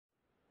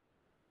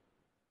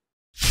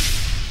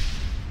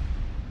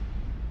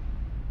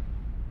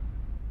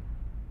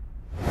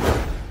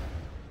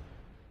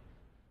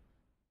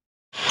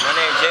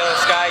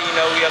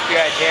here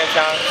at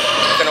Jamtown.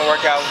 I'm gonna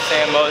work out with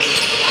Sam Moses.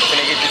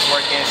 Gonna get this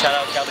work in. Shout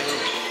out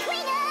CaliHoop.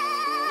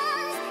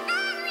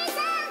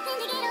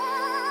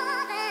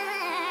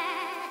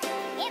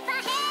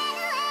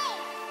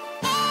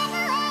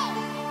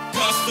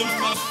 Custom.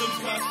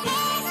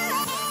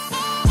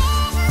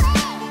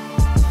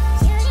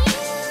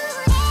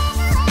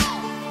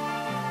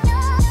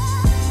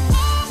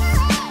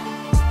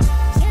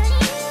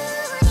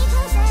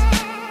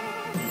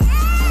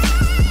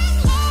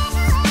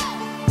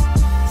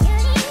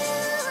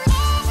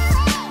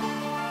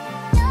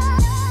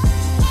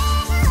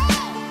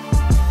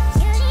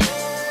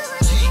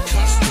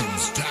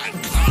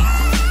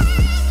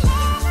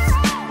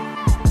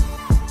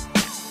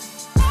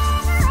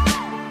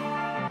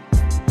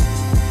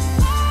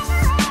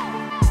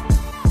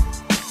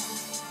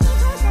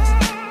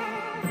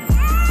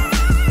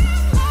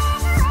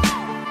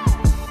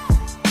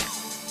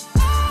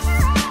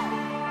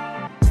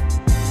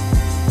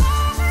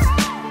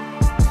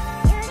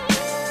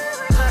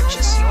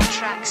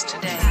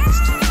 Today.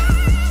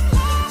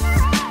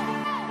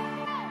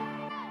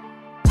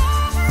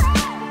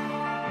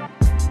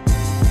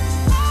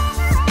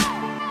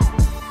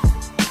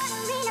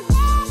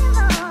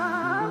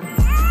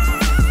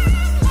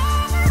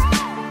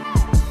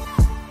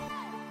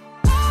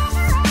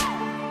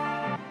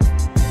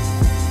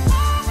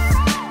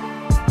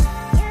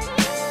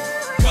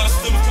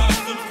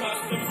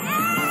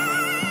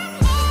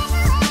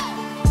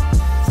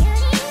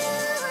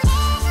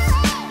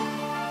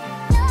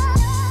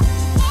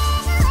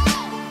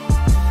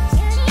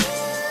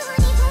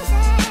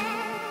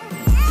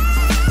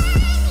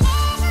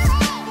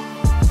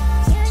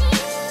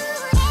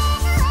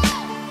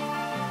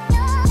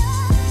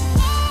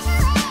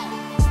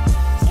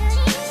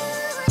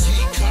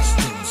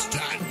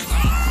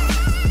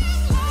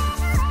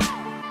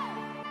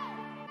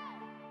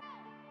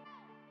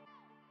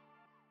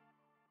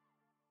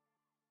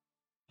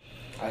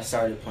 I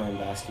started playing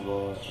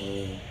basketball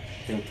in,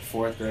 I think, the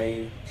 4th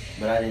grade,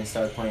 but I didn't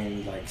start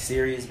playing like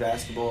serious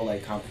basketball,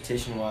 like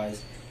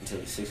competition-wise, until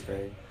the 6th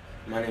grade.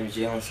 My name is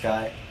Jalen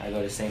Scott. I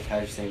go to St.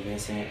 Patrick St.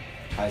 Vincent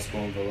High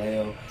School in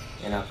Vallejo,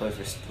 and I play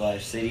for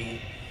Splash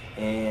City.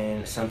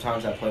 And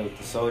sometimes I play with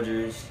the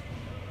Soldiers,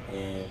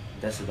 and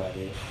that's about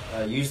it.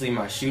 Usually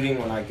my shooting,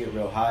 when I get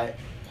real hot,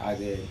 I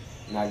could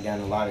knock down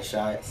a lot of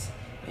shots,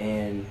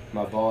 and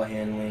my ball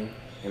handling,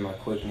 and my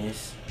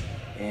quickness,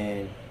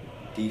 and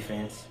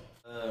defense.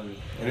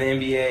 In the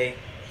NBA,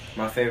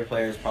 my favorite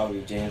player is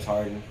probably James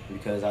Harden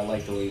because I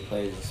like the way he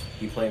plays.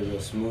 He plays real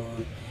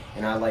smooth,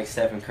 and I like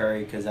Stephen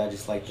Curry because I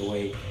just like the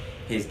way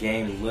his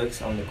game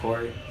looks on the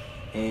court.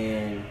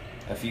 And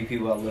a few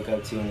people I look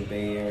up to in the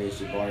Bay Area is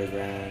Jabari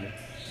Brown,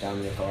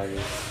 Dominic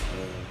Artis,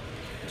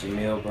 and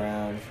Jamil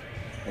Brown,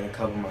 and a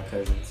couple of my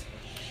cousins.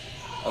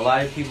 A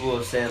lot of people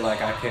have said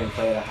like I couldn't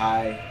play at a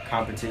high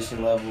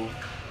competition level.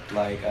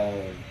 Like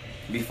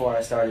before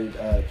I started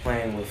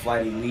playing with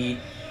Flight Elite,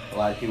 a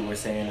lot of people were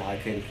saying I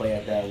couldn't play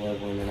at that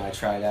level, and then I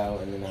tried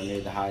out, and then I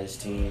made the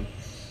highest team,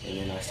 and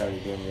then I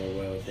started doing real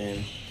well with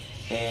them.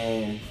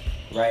 And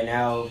right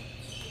now,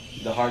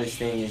 the hardest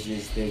thing is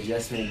just the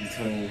adjustment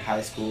between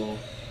high school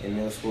and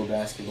middle school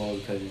basketball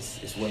because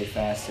it's way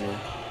faster,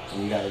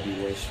 and you got to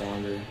be way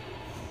stronger,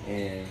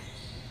 and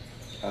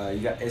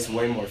it's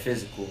way more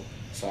physical,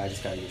 so I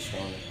just got to get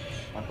stronger.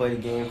 I play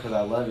the game because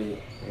I love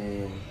it,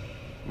 and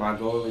my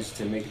goal is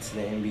to make it to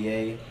the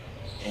NBA,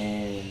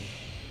 and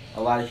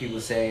a lot of people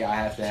say I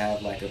have to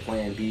have like a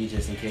plan B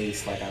just in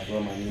case like I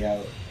blow my knee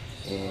out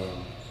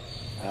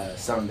and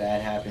something bad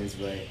happens,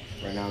 but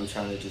right now I'm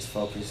trying to just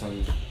focus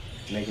on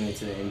making it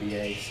to the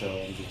NBA, so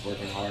I'm just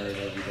working hard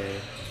every day.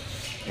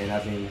 And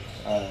I've been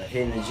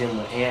hitting the gym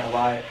with Ant a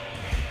lot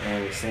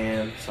and with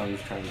Sam, so I'm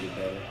just trying to get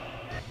better.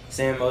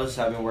 Sam Moses,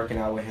 I've been working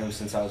out with him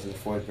since I was in the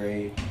 4th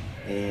grade,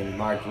 and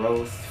my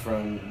growth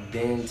from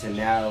then to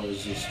now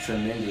is just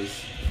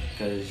tremendous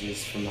because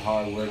just from the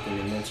hard work and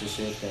the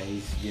mentorship that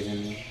he's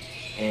given me.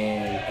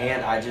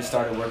 And I just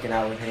started working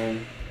out with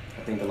him,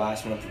 I think the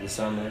last month of the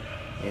summer,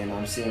 and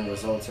I'm seeing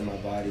results in my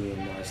body and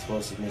my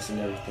explosiveness and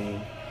everything,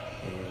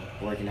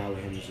 and working out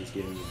with him is just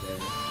getting me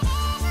better.